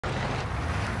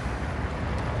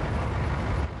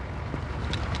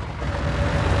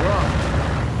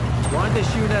like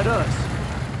they're shooting at us.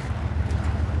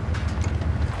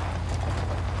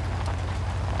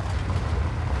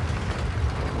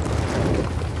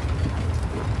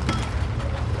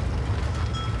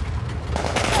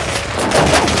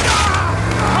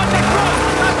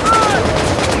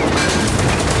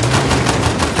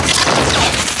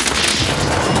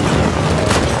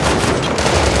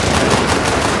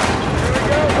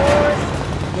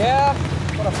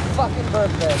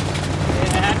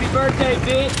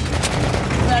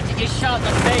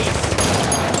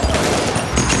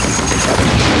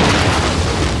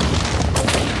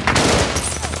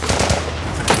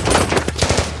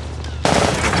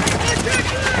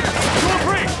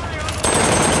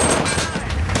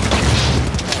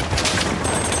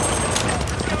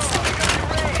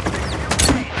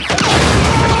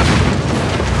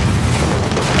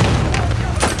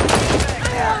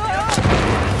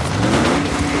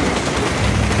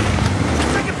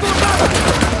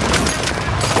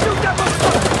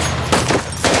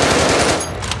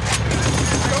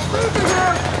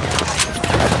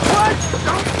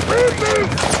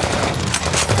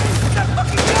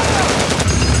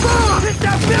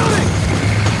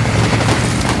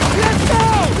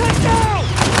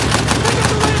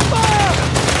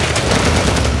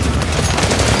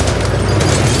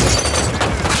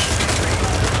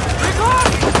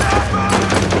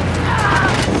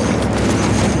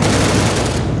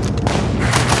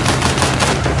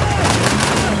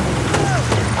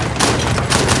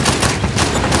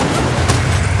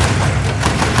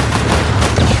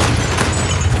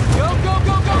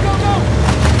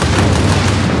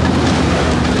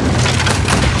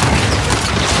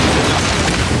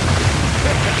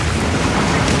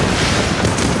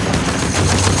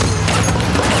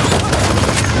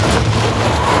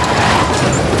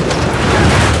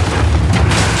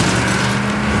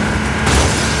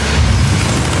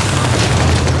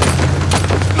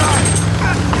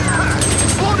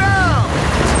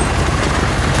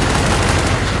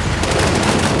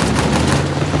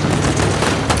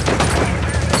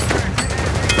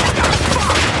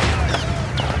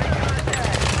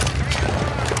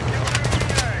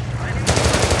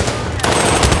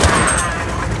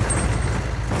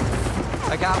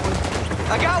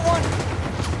 I got one!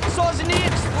 Saw his knee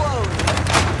explode!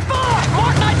 Fuck!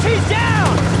 Mark my teeth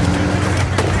down!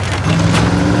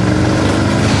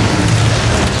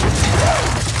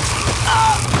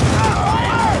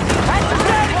 That's the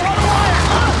standing on the wire!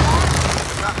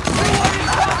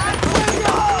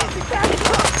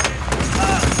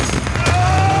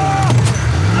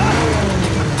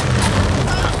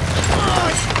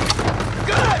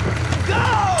 Good! Go!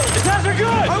 The tests are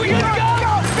good! Are we good to go?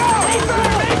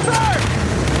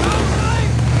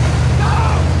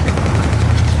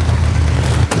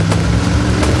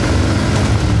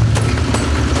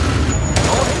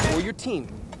 Team.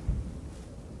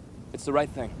 It's the right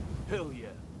thing. Hell yeah.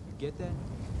 You get that?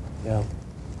 Yeah.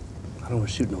 I don't want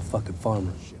to shoot no fucking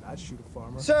farmer. Shit, I'd shoot a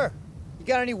farmer. Sir, you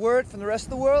got any word from the rest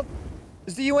of the world?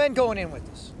 Is the UN going in with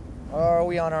us? Or are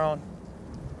we on our own?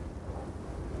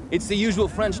 It's the usual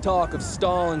French talk of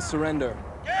stall and surrender.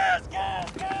 Gas!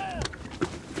 Gas! Gas!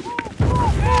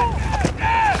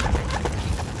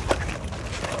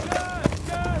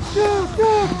 Go!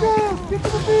 Get to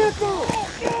the vehicle!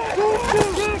 Go!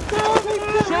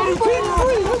 Shady, keep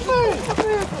free! Let's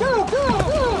go! Go!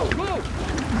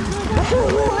 Let's do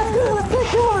it! Let's take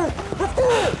cover! Let's do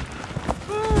it!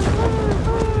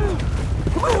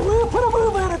 Come on, Will! Put a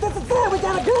move on it! That's the thing we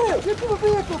gotta do! Get to the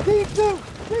vehicle! Keep to!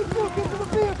 Get to the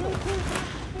vehicle!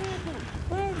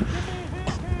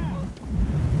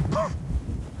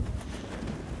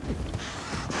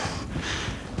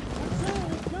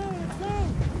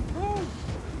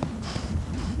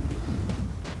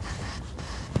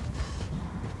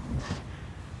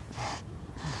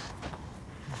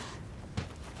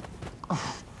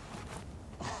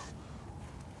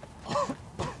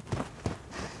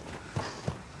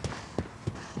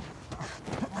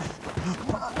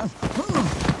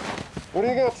 What do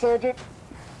you got, Sergeant?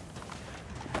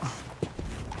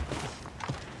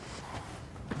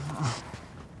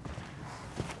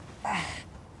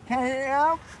 Can you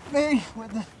help me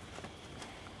with the...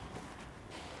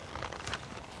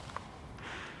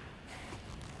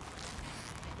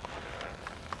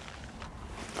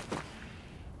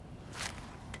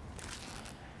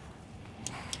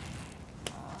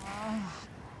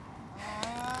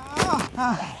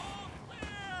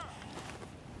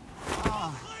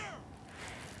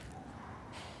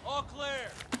 All clear!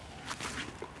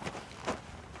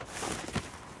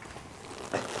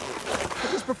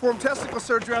 I just performed testicle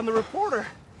surgery on the reporter.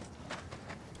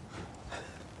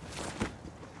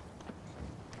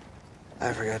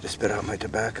 I forgot to spit out my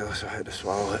tobacco, so I had to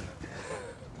swallow it.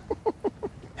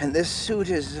 And this suit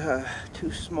is,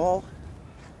 too small.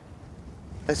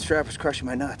 That strap was crushing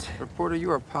my nuts. Reporter, you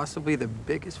are possibly the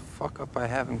biggest fuck-up I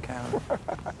have encountered.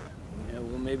 Yeah,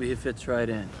 well, maybe he fits right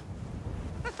in.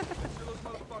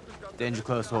 Danger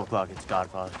close, whole clock. It's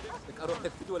Godfather.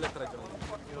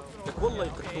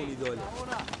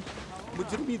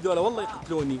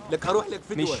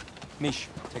 Mish,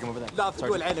 take him over there.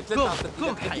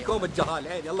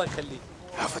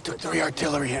 Alpha took 3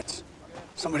 artillery hits.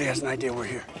 Somebody has an idea we're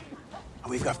here.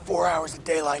 And we've got 4 hours of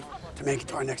daylight to make it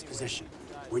to our next position.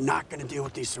 We're not gonna deal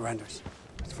with these surrenders.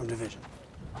 It's from division.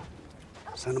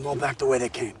 Send them all back the way they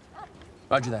came.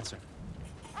 Roger that, sir.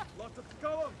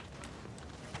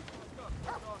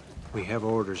 We have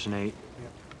orders, Nate.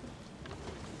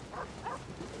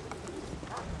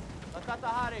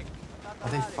 Are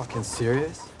they fucking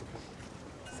serious?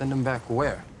 Send them back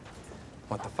where?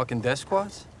 What, the fucking death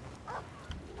squads?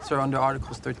 Sir, under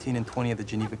Articles 13 and 20 of the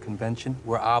Geneva Convention,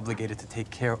 we're obligated to take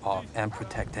care of and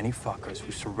protect any fuckers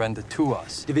who surrender to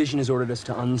us. Division has ordered us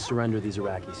to unsurrender these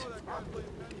Iraqis.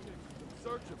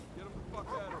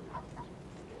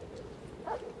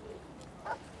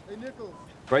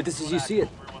 Right, this is you see it.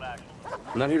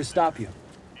 We're not here to stop you.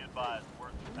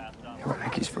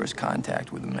 Iraqi's first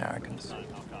contact with Americans.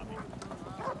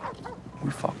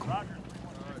 We fuck them.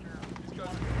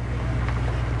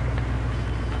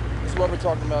 This is what we're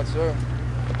talking about, sir.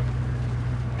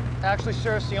 Actually,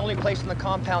 sir, it's the only place in the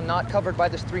compound not covered by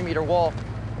this 3-meter wall.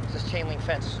 It's this chain link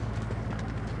fence.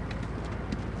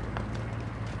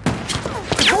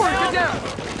 Get down!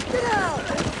 Get out!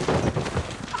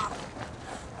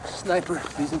 Sniper,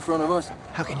 he's in front of us.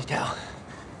 How can you tell?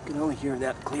 You can only hear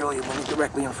that clearly when he's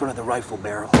directly in front of the rifle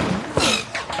barrel.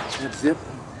 That zip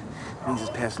means it's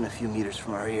passing a few meters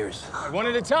from our ears. One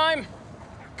at a time.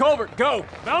 Colbert, go!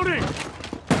 Mounting!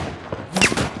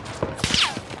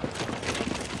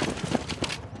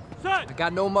 Set! I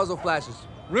got no muzzle flashes.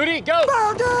 Rudy, go!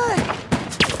 Mounted!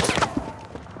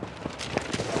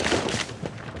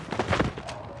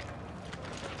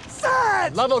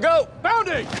 Set! Level, go!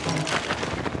 Bounding!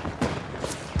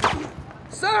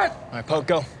 Set! All right, Poke,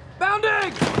 go.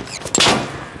 Bounding!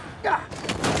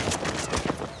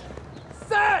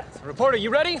 Set! Reporter, you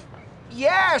ready?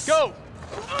 Yes! Go!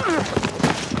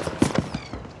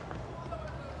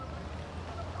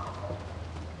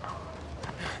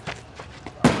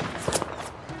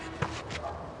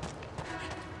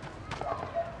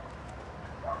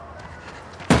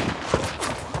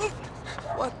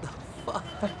 What the fuck?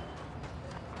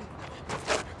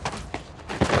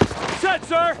 Set,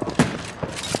 sir!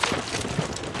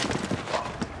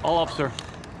 All up, sir.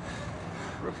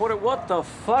 Reporter, what the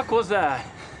fuck was that?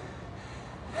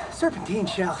 Serpentine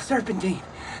shell, serpentine.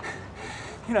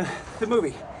 You know, the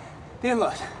movie, The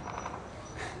In-Laws.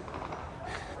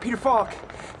 Peter Falk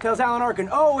tells Alan Arkin,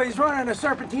 always run in a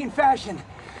serpentine fashion.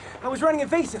 I was running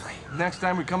evasively. Next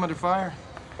time we come under fire,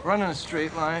 run in a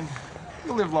straight line.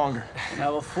 You'll live longer.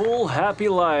 Have a full, happy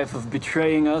life of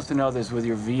betraying us and others with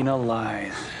your Vina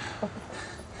lies.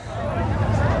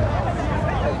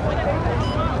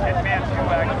 Advance 2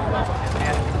 actions.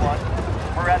 Advance 1.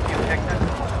 We're at the objective.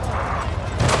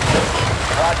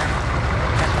 Roger.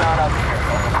 Dismount out here.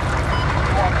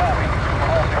 One copy.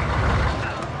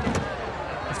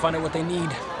 Let's find out what they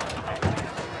need.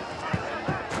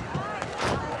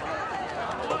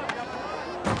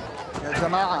 يا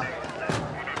جماعة.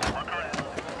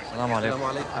 السلام عليكم.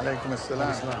 عليكم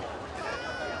السلام.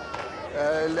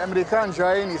 الأمريكان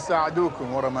جايين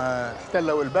يساعدوكم ورا ما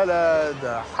احتلوا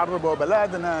البلد، حربوا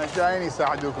بلادنا، جايين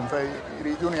يساعدوكم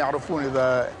فيريدون يعرفون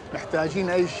إذا محتاجين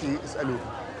أي شيء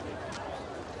اسألوهم.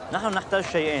 نحن نحتاج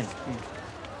شيئين.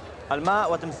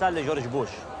 الماء وتمثال لجورج بوش.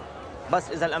 بس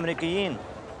إذا الأمريكيين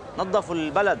نظفوا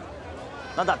البلد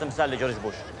نضع تمثال لجورج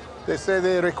بوش. They say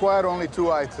they require only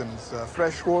 2 items,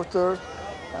 fresh water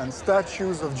and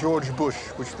statues of George Bush,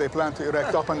 which they plan to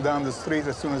erect up and down the street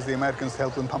as soon as the Americans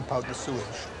help them pump out the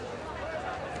sewage.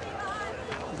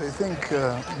 They think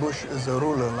Bush is a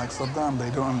ruler like Saddam. They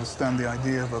don't understand the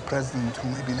idea of a president who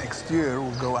maybe next year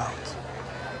will go out.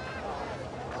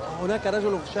 هناك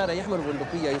رجل في الشارع يحمل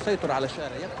بندقية يسيطر على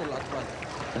الشارع يقتل الأطفال.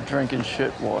 They're drinking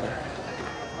shit water.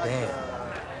 Damn.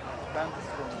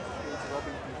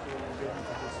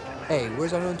 Hey,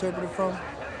 where's our new interpreter from?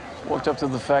 Walked up to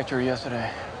the factory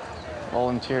yesterday.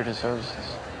 Volunteered his services.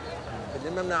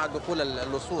 نمنع دخول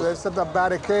اللصوص. They set up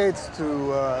barricades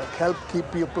to help keep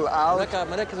people out. هناك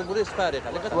مراكز البوليس فارغة.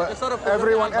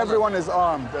 Everyone is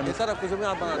armed. يتصرفوا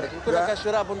جميع البنادق. يكون لك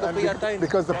شراء بندقيتين.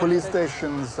 Because the police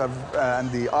stations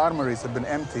and the armories have been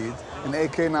emptied, an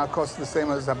AK now costs the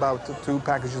same as about 2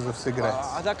 packages of cigarettes.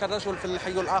 هذاك الرجل في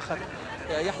الحي الآخر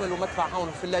يحمل مدفع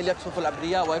هون في الليل يقصف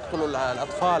الأبرياء ويقتل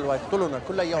الأطفال ويقتلنا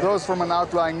كل يوم. Those from an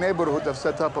outlying neighborhood have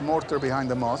set up a mortar behind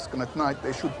the mosque, and at night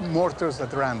they shoot mortars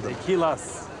at random. They kill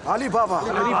us. Alibaba!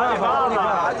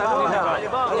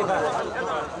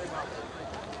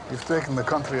 You've taken the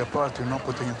country apart, you're not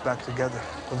putting it back together.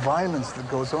 The violence that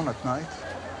goes on at night,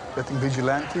 letting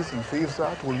vigilantes and thieves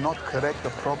out, will not correct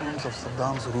the problems of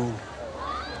Saddam's rule.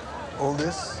 All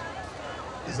this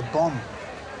is a bomb.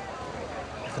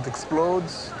 If it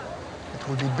explodes, it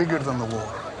will be bigger than the war.